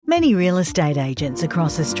Many real estate agents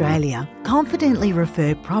across Australia confidently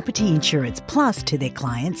refer Property Insurance Plus to their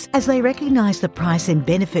clients as they recognise the price and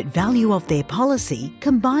benefit value of their policy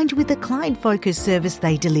combined with the client-focused service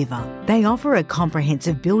they deliver. They offer a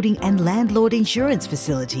comprehensive building and landlord insurance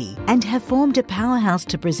facility and have formed a powerhouse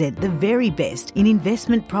to present the very best in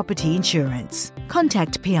investment property insurance.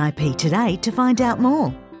 Contact PIP today to find out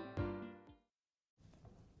more.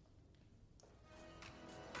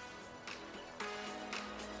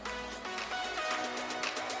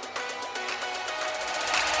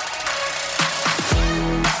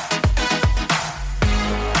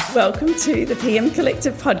 Welcome to the PM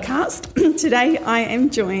Collective podcast. Today I am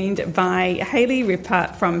joined by Hayley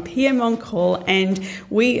Rippert from PM On Call, and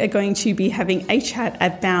we are going to be having a chat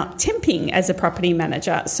about temping as a property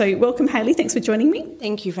manager. So welcome, Hayley. Thanks for joining me.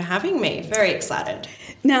 Thank you for having me. Very excited.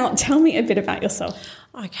 Now tell me a bit about yourself.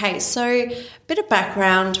 Okay, so a bit of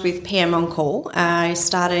background with PM On Call. I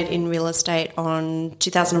started in real estate on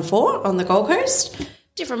 2004 on the Gold Coast.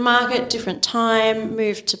 Different market, different time,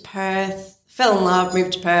 moved to Perth. Fell in love,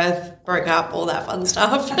 moved to Perth, broke up, all that fun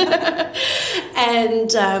stuff. And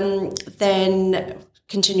then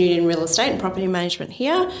continued in real estate and property management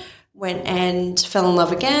here. Went and fell in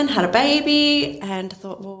love again, had a baby, and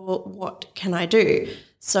thought, well, what can I do?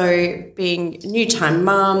 So being a new time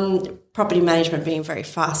mum, property management being very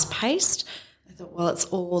fast-paced, I thought, well, it's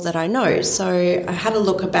all that I know. So I had a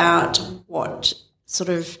look about what sort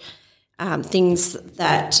of things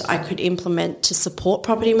that I could implement to support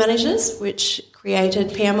property managers, which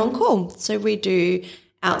created PM On Call. So we do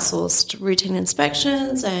outsourced routine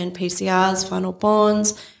inspections and PCRs, final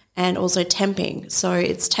bonds, and also temping. So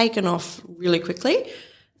it's taken off really quickly. I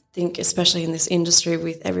think especially in this industry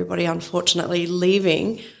with everybody unfortunately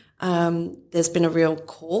leaving, there's been a real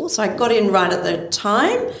call. So I got in right at the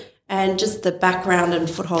time, and just the background and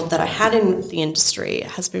foothold that I had in the industry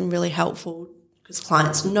has been really helpful because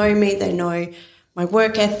clients know me, they know my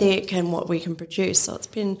work ethic and what we can produce. So it's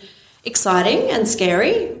been exciting and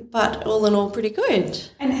scary, but all in all pretty good.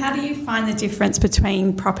 And how do you find the difference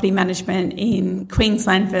between property management in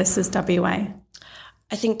Queensland versus WA?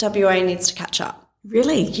 I think WA needs to catch up.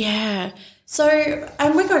 Really? Yeah. So,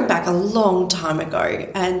 and we're going back a long time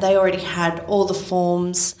ago, and they already had all the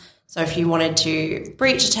forms. So if you wanted to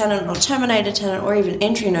breach a tenant or terminate a tenant or even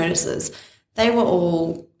entry notices, they were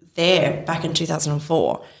all there back in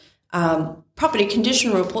 2004. Property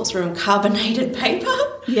condition reports were in carbonated paper.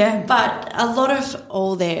 Yeah. But a lot of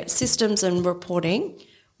all their systems and reporting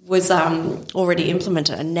was already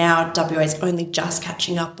implemented, and now WA is only just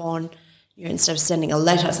catching up on, instead of sending a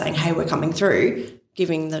letter saying, hey, we're coming through,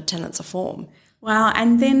 giving the tenants a form. Wow.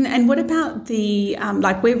 And what about the,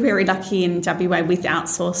 we're very lucky in WA with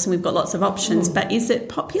outsource and we've got lots of options, but is it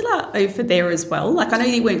popular over there as well? I know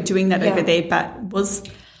you weren't doing that over there, but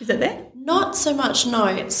is it there? Not so much,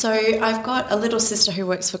 no. So I've got a little sister who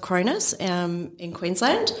works for Cronus in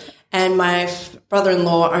Queensland, and my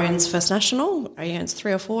brother-in-law owns First National. He owns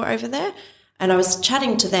 3 or 4 over there. And I was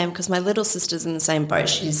chatting to them because my little sister's in the same boat.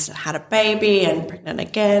 She's had a baby and pregnant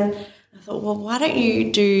again. I thought, well, why don't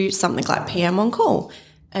you do something like PM On Call?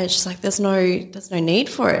 And she's like, there's no need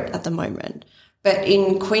for it at the moment. But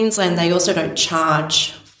in Queensland, they also don't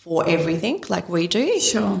charge for everything like we do.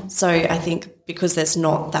 Sure. So I think because there's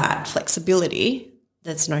not that flexibility,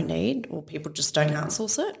 there's no need, or people just don't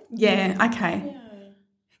outsource it. Yeah, okay.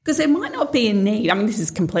 Because there might not be a need. I mean, this is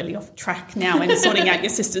completely off track now and sorting out your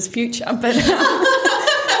sister's future, but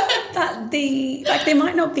there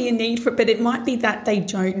might not be a need for it, but it might be that they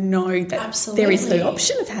don't know that there is the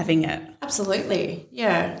option of having it. Absolutely,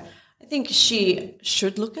 yeah. I think she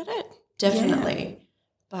should look at it, definitely. Yeah.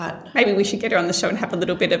 But maybe we should get her on the show and have a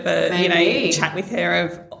little bit of a chat with her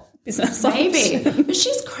of business. Maybe. But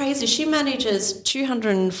she's crazy. She manages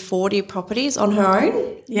 240 properties on her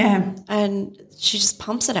own. Yeah. And she just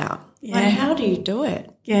pumps it out. Yeah. Like, how do you do it?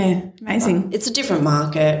 Yeah, amazing. But it's a different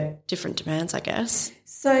market, different demands, I guess.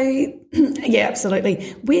 So, yeah,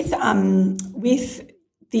 absolutely. With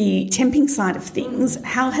the temping side of things,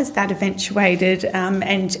 how has that eventuated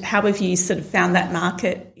and how have you sort of found that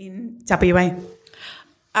market in WA?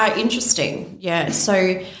 Interesting, yeah.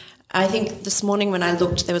 So I think this morning when I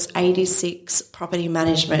looked, there was 86 property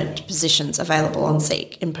management positions available on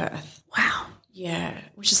Seek in Perth. Wow. Yeah,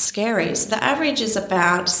 which is scary. So the average is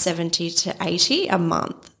about 70 to 80 a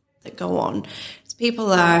month that go on. So people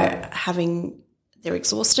they're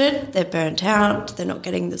exhausted, they're burnt out, they're not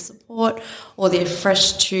getting the support, or they're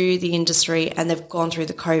fresh to the industry and they've gone through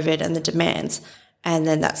the COVID and the demands, and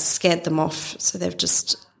then that's scared them off, so they've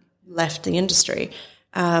just left the industry.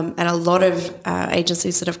 And a lot of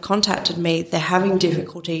agencies that have contacted me, they're having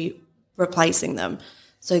difficulty replacing them.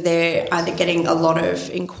 So they're either getting a lot of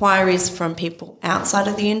inquiries from people outside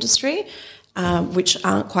of the industry, which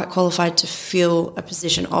aren't quite qualified to fill a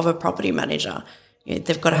position of a property manager.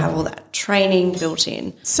 They've got to have all that training built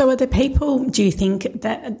in. So are the people, do you think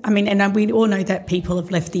that, and we all know that people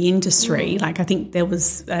have left the industry. Like I think there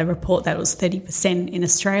was a report that it was 30% in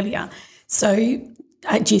Australia. So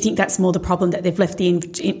do you think that's more the problem, that they've left the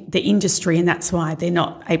industry and that's why they're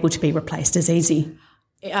not able to be replaced as easy?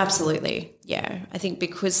 Absolutely, yeah. I think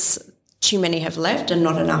because too many have left and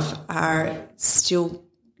not enough are still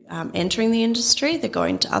entering the industry, they're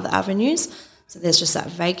going to other avenues. So there's just that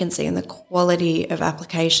vacancy, and the quality of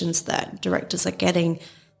applications that directors are getting,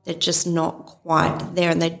 they're just not quite there,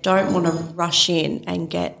 and they don't want to rush in and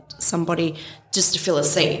get somebody just to fill a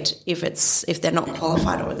seat if they're not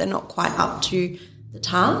qualified or they're not quite up to the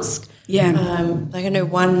task. Yeah. Like I know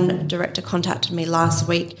one director contacted me last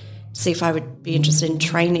week to see if I would be interested in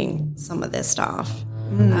training some of their staff.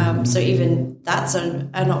 So even that's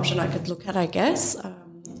an option I could look at, I guess.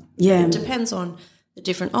 It depends on the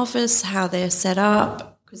different office, how they're set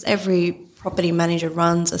up, because every property manager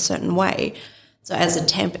runs a certain way. So as a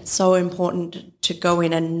temp, it's so important to go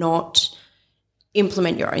in and not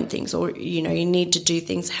implement your own things, or, you need to do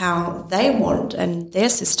things how they want and their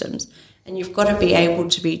systems. And you've got to be able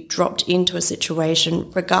to be dropped into a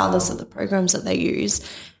situation regardless of the programs that they use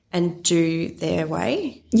and do their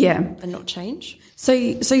way. Yeah. And not change. So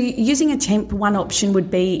using a temp, one option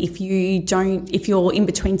would be if you're in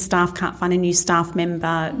between staff, can't find a new staff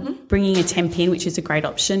member, bringing a temp in, which is a great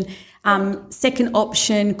option. Second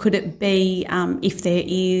option, could it be if there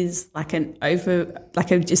is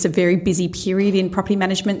just a very busy period in property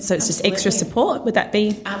management, so it's just extra support? Would that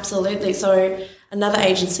be? Absolutely. So another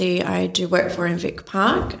agency I do work for in Vic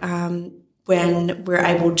Park, when we're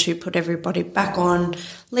able to put everybody back on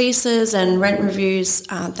leases and rent reviews,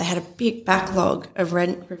 they had a big backlog of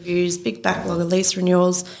rent reviews, big backlog of lease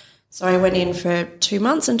renewals. So I went in for 2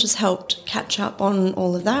 months and just helped catch up on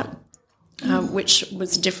all of that, which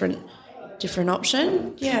was a different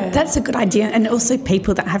option. Yeah. That's a good idea. And also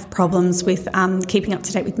people that have problems with keeping up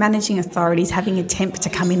to date with managing authorities, having a temp to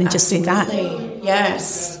come in and just do that.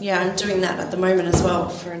 Yes. Yeah, I'm doing that at the moment as well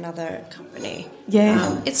for another company.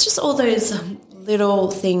 Yeah. It's just all those little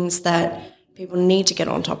things that people need to get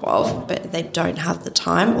on top of, but they don't have the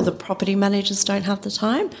time, or the property managers don't have the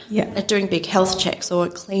time. Yeah. They're doing big health checks or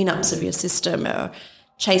cleanups of your system, or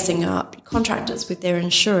chasing up contractors with their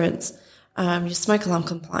insurance. Your smoke alarm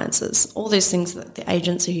compliances, all these things that the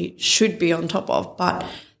agency should be on top of, but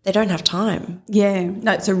they don't have time. Yeah,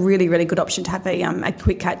 no, it's a really, really good option to have a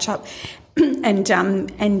quick catch up, and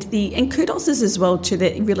kudos as well to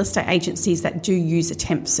the real estate agencies that do use a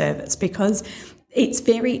temp service, because it's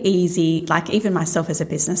very easy. Like even myself as a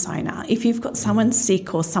business owner, if you've got someone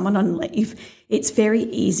sick or someone on leave, it's very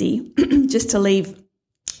easy just to leave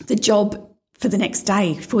the job for the next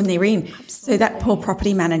day when they're in. Absolutely. So that poor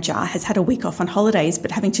property manager has had a week off on holidays,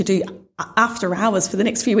 but having to do after hours for the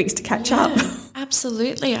next few weeks to catch up.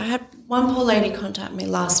 Absolutely. I had one poor lady contact me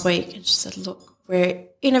last week and she said, look, we're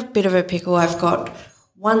in a bit of a pickle. I've got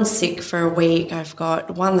one sick for a week. I've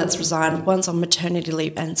got one that's resigned, one's on maternity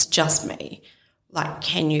leave, and it's just me. Like,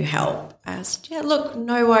 can you help? I said, yeah, look,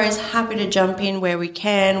 no worries. Happy to jump in where we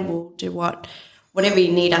can. We'll do whatever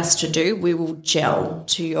you need us to do, we will gel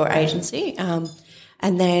to your agency.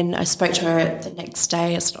 And then I spoke to her the next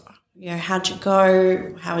day. I said, how'd you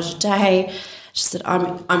go? How was your day? She said,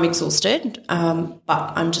 I'm exhausted,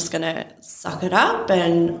 but I'm just going to suck it up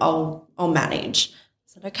and I'll manage. I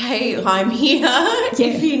said, okay, I'm here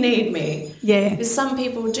if you need me. Yeah. Because some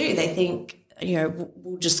people do. They think,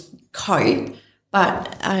 we'll just cope.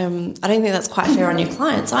 But I don't think that's quite fair on your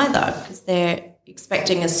clients either, because they're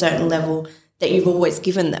expecting a certain level that you've always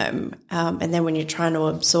given them. And then when you're trying to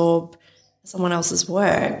absorb someone else's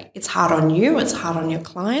work, it's hard on you, it's hard on your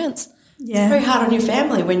clients. Yeah. It's very hard on your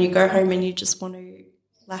family when you go home and you just want to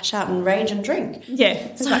lash out and rage and drink. Yeah,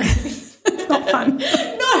 it's not fun.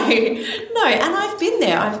 No. And I've been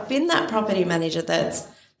there. I've been that property manager that's,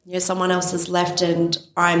 someone else has left and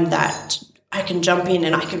I'm that, I can jump in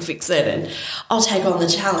and I can fix it and I'll take on the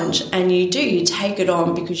challenge. And you take it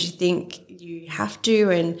on because you think you have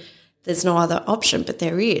to and there's no other option, but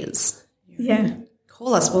there is. Yeah.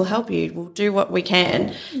 Call us, we'll help you. We'll do what we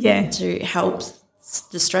can to help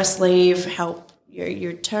the stress leave, help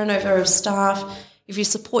your turnover of staff. If you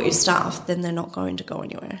support your staff, then they're not going to go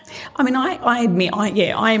anywhere. I mean, I admit,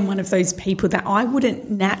 I am one of those people that I wouldn't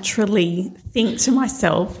naturally think to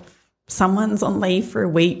myself, someone's on leave for a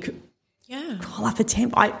week, call up a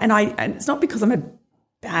temp. And it's not because I'm a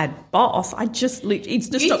bad boss. It's just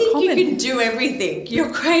you not think common. You can do everything.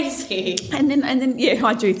 You're crazy. And then, yeah,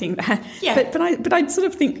 I do think that. Yeah. But I sort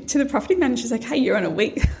of think to the property managers, like, hey, you're on a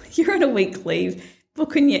week leave.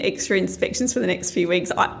 Book in your extra inspections for the next few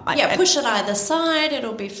weeks. Push it either side.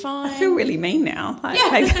 It'll be fine. I feel really mean now.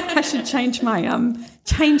 I should change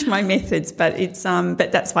my methods, but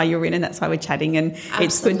but that's why you're in, and that's why we're chatting, and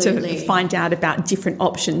It's good to find out about different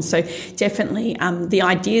options. So definitely, the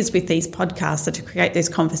ideas with these podcasts are to create those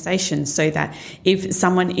conversations, so that if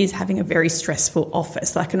someone is having a very stressful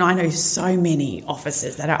office, and I know so many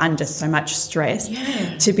offices that are under so much stress,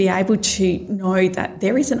 to be able to know that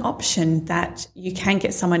there is an option that you can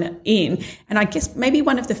get someone in. And I guess maybe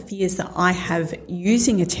one of the fears that I have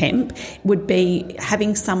using a temp would be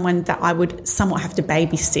having someone that I would somewhat have to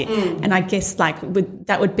babysit. And I guess that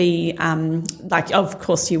would be of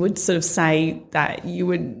course you would sort of say that you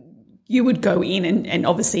would go in and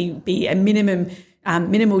obviously be a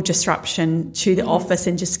minimal disruption to the office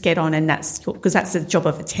and just get on, and that's because that's the job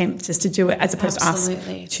of a temp, just to do it, as opposed to ask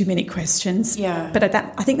too many questions. Yeah. But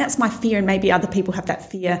I think that's my fear, and maybe other people have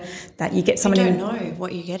that fear that you get someone you don't know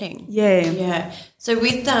what you're getting. Yeah. So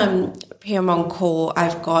with PM on Call,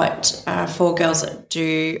 I've got 4 girls that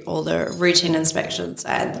do all the routine inspections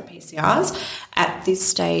and the PCRs. At this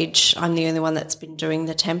stage, I'm the only one that's been doing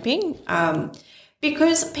the temping,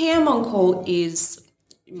 because PM on Call is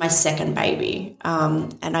my second baby,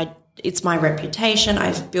 and it's my reputation.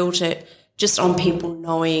 I've built it just on people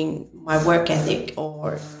knowing my work ethic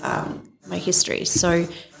or my history. So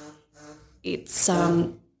it's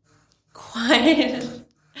quite.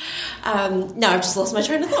 No, I've just lost my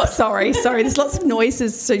train of thought. Sorry. There's lots of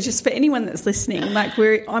noises. So just for anyone that's listening,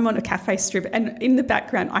 I'm on a cafe strip, and in the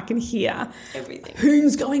background I can hear everything.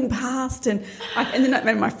 Hoons going past, and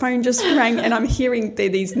then my phone just rang, and I'm hearing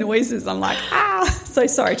these noises. I'm like, so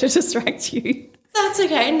sorry to distract you. That's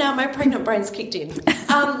okay. Now my pregnant brain's kicked in.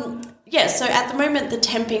 So at the moment the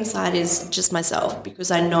temping side is just myself, because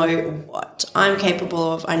I know what I'm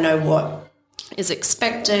capable of. I know what is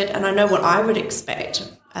expected, and I know what I would expect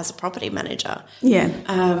as a property manager. Yeah.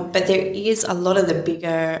 But there is a lot of the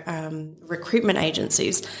bigger recruitment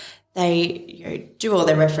agencies, they do all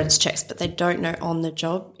their reference checks, but they don't know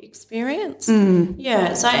on-the-job experience.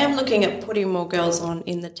 Yeah, so I am looking at putting more girls on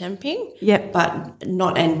in the temping, but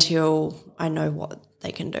not until I know what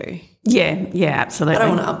they can do. Yeah, absolutely. I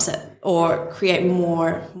don't want to upset or create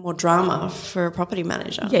more drama for a property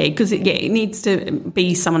manager. Yeah, because it needs to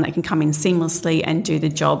be someone that can come in seamlessly and do the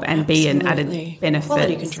job and be an added benefit.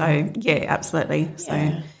 Quality control. So, absolutely.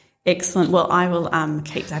 So, excellent. Well, I will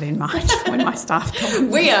keep that in mind when my staff come.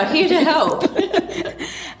 We are here to help.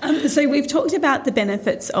 So we've talked about the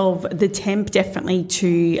benefits of the temp, definitely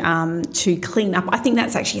to clean up. I think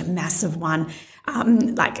that's actually a massive one.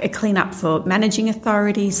 Like a clean up for managing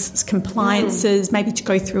authorities, compliances, maybe to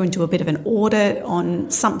go through and do a bit of an audit on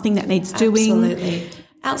something that needs doing. Absolutely.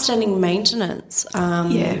 Outstanding maintenance.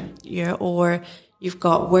 Or you've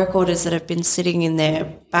got work orders that have been sitting in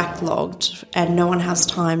there backlogged, and no one has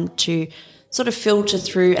time to sort of filter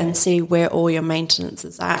through and see where all your maintenance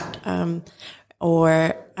is at.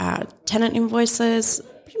 Or tenant invoices,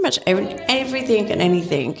 pretty much everything and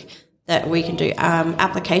anything that we can do.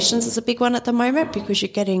 Applications is a big one at the moment, because you're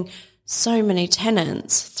getting so many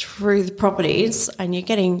tenants through the properties, and you're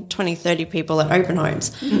getting 20, 30 people at open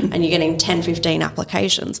homes, and you're getting 10, 15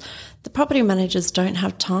 applications. The property managers don't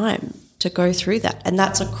have time to go through that, and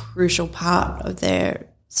that's a crucial part of their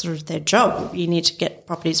job. You need to get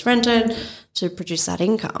properties rented to produce that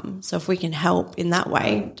income. So if we can help in that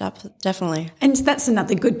way, definitely. And that's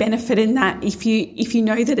another good benefit in that if you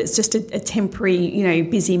know that it's just a temporary,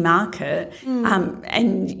 busy market,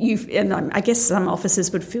 and I guess some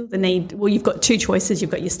offices would feel the need. Well, you've got two choices.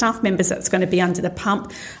 You've got your staff members that's going to be under the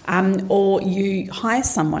pump, or you hire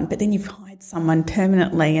someone, but then you've hired someone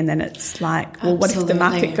permanently, and then it's like, well, what if the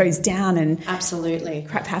market goes down and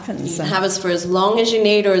crap happens? You can have us for as long as you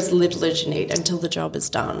need or as little as you need until the job is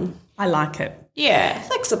done. I like it. Yeah,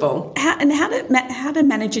 flexible. How to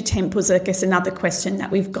manage a temp was, I guess, another question that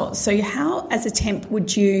we've got. So how, as a temp,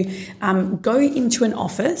 would you go into an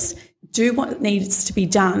office, do what needs to be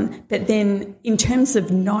done, but then in terms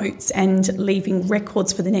of notes and leaving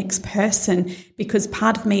records for the next person, because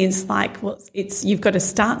part of me is like, well, you've got to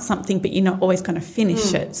start something, but you're not always going to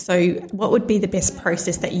finish it. So what would be the best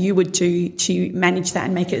process that you would do to manage that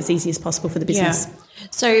and make it as easy as possible for the business? Yeah.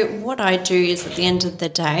 So what I do is at the end of the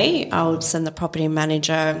day, I'll send the property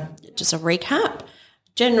manager just a recap.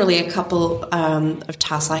 Generally a couple of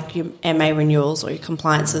tasks like your MA renewals or your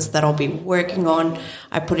compliances that I'll be working on.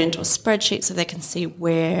 I put into a spreadsheet so they can see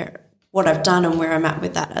what I've done and where I'm at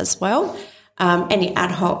with that as well. Any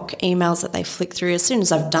ad hoc emails that they flick through, as soon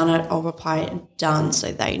as I've done it, I'll reply done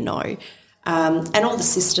so they know. And all the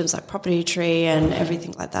systems like Property Tree and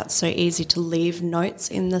everything like that, so easy to leave notes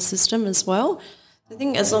in the system as well. I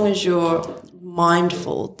think as long as you're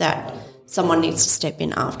mindful that someone needs to step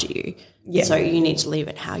in after you, so you need to leave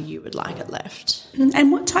it how you would like it left.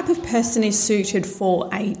 And what type of person is suited for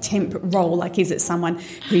a temp role? Like, is it someone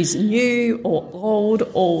who's new or old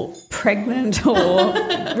or pregnant or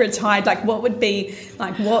retired? Like, what would be,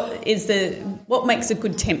 like, what makes a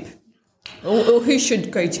good temp? Or who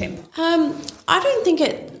should go temp? I don't think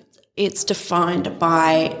it's defined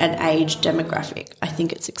by an age demographic. I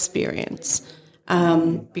think it's experience,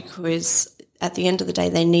 because at the end of the day,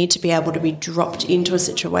 they need to be able to be dropped into a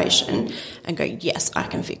situation and go, yes, I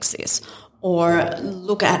can fix this. Or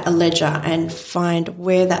look at a ledger and find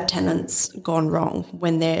where that tenant's gone wrong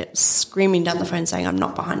when they're screaming down the phone saying, I'm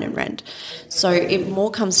not behind in rent. So it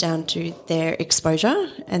more comes down to their exposure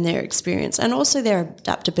and their experience and also their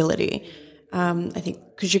adaptability. I think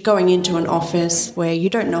because you're going into an office where you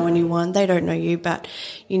don't know anyone, they don't know you, but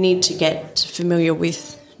you need to get familiar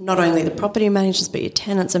with not only the property managers but your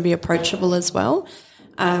tenants and be approachable as well.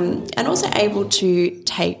 And also able to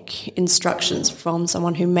take instructions from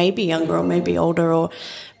someone who may be younger or may be older or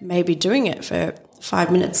may be doing it for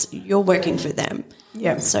 5 minutes. You're working for them.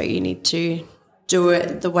 Yeah. So you need to do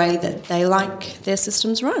it the way that they like their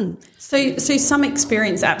systems run. So some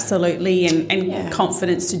experience, absolutely, and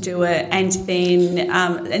confidence to do it, and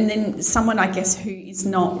then someone, I guess, who is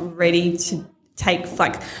not ready to take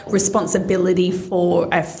like responsibility for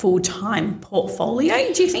a full-time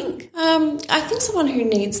portfolio, do you think? I think someone who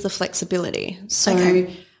needs the flexibility. So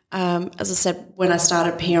as I said, when I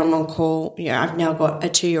started PM on Call, I've now got a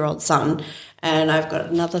 2-year-old son and I've got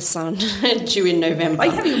another son due in November. Oh,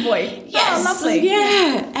 you have a boy? Yes. Oh, lovely.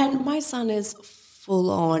 Yeah. And my son is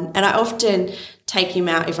full on. And I often take him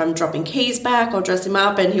out if I'm dropping keys back. I'll dress him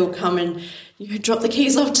up and he'll come and drop the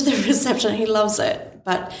keys off to the reception. He loves it.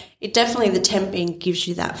 But it definitely, the temping gives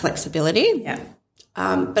you that flexibility. Yeah.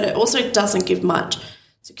 But it also doesn't give much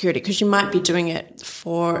security because you might be doing it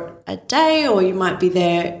for a day or you might be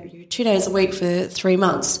there 2 days a week for 3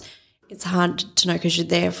 months. It's hard to know because you're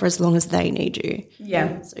there for as long as they need you.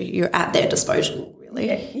 Yeah. So you're at their disposal,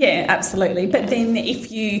 really. Yeah, absolutely. But then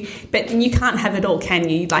you can't have it all, can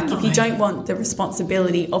you? Like if you don't want the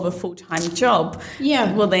responsibility of a full-time job,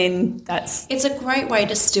 well then it's a great way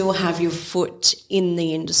to still have your foot in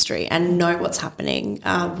the industry and know what's happening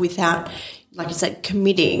without, like I said,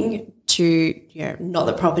 committing to, not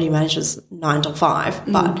the property manager's 9 to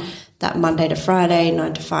 5, but that Monday to Friday,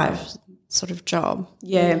 9 to 5 sort of job.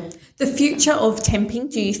 Yeah. The future of temping,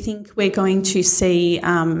 do you think we're going to see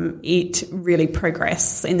it really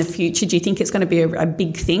progress in the future? Do you think it's going to be a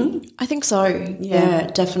big thing? I think so. Yeah,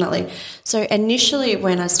 definitely. So initially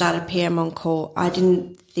when I started PM on Call, I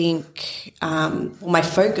didn't think, my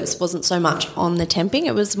focus wasn't so much on the temping.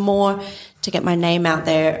 It was more to get my name out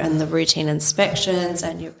there and the routine inspections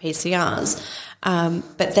and your PCRs.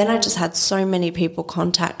 But then I just had so many people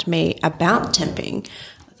contact me about temping.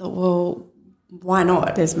 I thought, well, why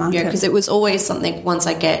not? There's market. Because it was always something, once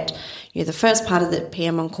I get the first part of the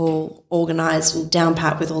PM on Call organised and down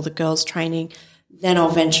pat with all the girls training, then I'll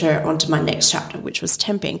venture onto my next chapter, which was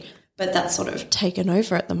temping. But that's sort of taken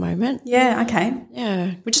over at the moment. Yeah, okay.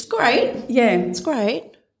 Yeah, which is great. Yeah. It's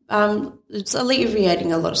great. It's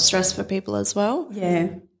alleviating a lot of stress for people as well.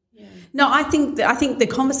 Yeah. No, I think the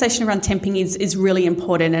conversation around temping is really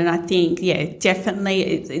important, and I think definitely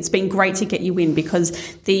it's been great to get you in because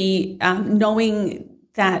the knowing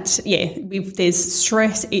that if there's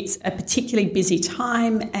stress, it's a particularly busy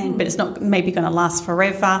time, but it's not maybe going to last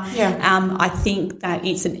forever. Yeah. I think that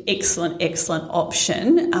it's an excellent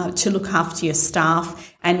option to look after your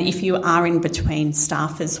staff, and if you are in between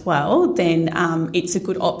staff as well, then it's a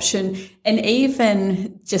good option. And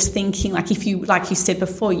even just thinking, like you said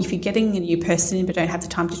before, if you're getting a new person in but don't have the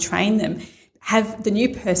time to train them, have the new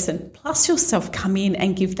person plus yourself come in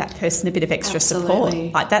and give that person a bit of extra support.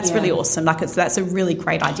 Like that's really awesome. Like that's a really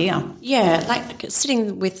great idea. Yeah, like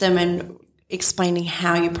sitting with them and explaining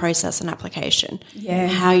how you process an application,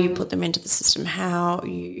 how you put them into the system, how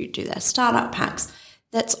you do their startup packs.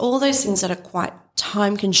 That's all those things that are quite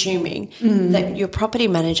time consuming that your property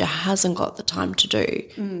manager hasn't got the time to do.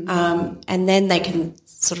 And then they can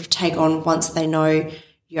sort of take on once they know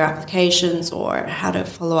your applications or how to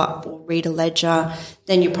follow up or read a ledger,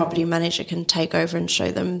 then your property manager can take over and show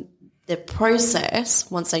them the process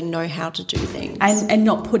once they know how to do things. And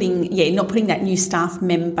not putting that new staff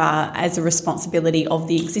member as a responsibility of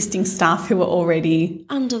the existing staff who are already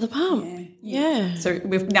under the pump. Yeah. So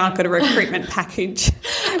we've now got a recruitment package.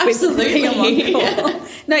 Absolutely. With PM on Call. Yeah.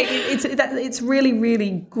 No, it's really,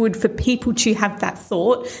 really good for people to have that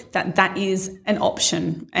thought that is an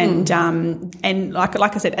option. And like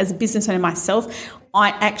I said, as a business owner myself, I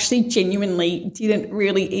actually genuinely didn't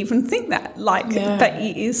really even think that. That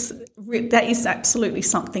is absolutely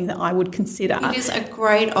something that I would consider. It is a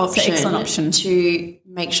great option, It's an excellent option to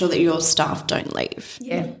make sure that your staff don't leave.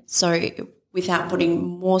 Yeah. So without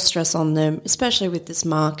putting more stress on them, especially with this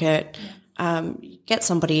market, get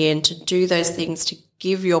somebody in to do those things to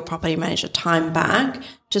give your property manager time back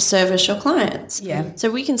to service your clients. Yeah. So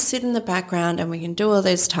we can sit in the background and we can do all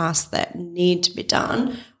those tasks that need to be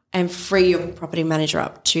done and free your property manager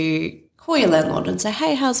up to call your landlord and say,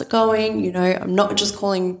 hey, how's it going? You know, I'm not just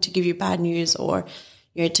calling to give you bad news or,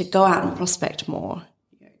 you know, to go out and prospect more.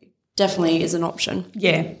 Definitely is an option.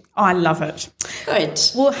 Yeah, I love it. Good.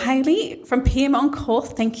 Well, Hayley from PM on Call,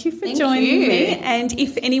 thank you for joining me. And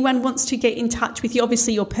if anyone wants to get in touch with you,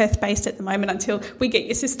 obviously you're Perth-based at the moment until we get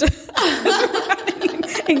your sister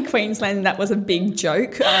in Queensland. That was a big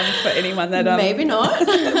joke for anyone that... maybe not.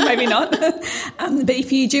 maybe not. But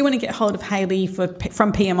if you do want to get hold of Hayley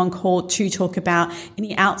from PM on Call to talk about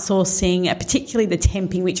any outsourcing, particularly the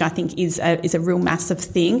temping, which I think is a real massive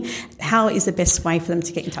thing, how is the best way for them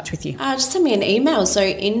to get in touch with you? Just send me an email. So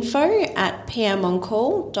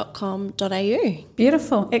info@pmoncall.com.au.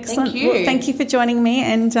 Beautiful. Excellent. Thank you. Well, thank you for joining me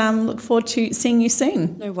and look forward to seeing you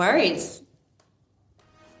soon. No worries.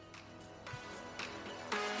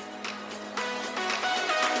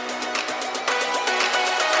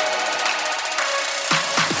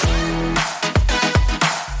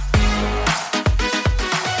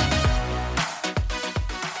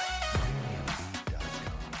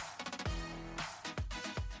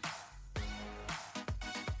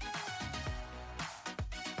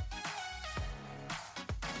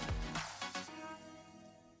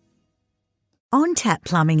 OnTap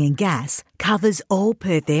Plumbing and Gas covers all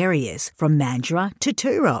Perth areas from Mandurah to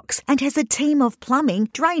Two Rocks and has a team of plumbing,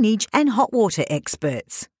 drainage and hot water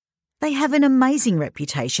experts. They have an amazing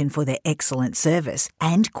reputation for their excellent service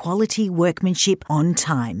and quality workmanship on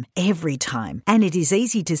time, every time, and it is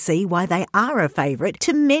easy to see why they are a favourite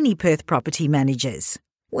to many Perth property managers.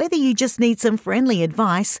 Whether you just need some friendly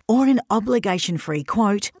advice or an obligation-free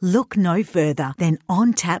quote, look no further than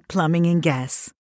OnTap Plumbing and Gas.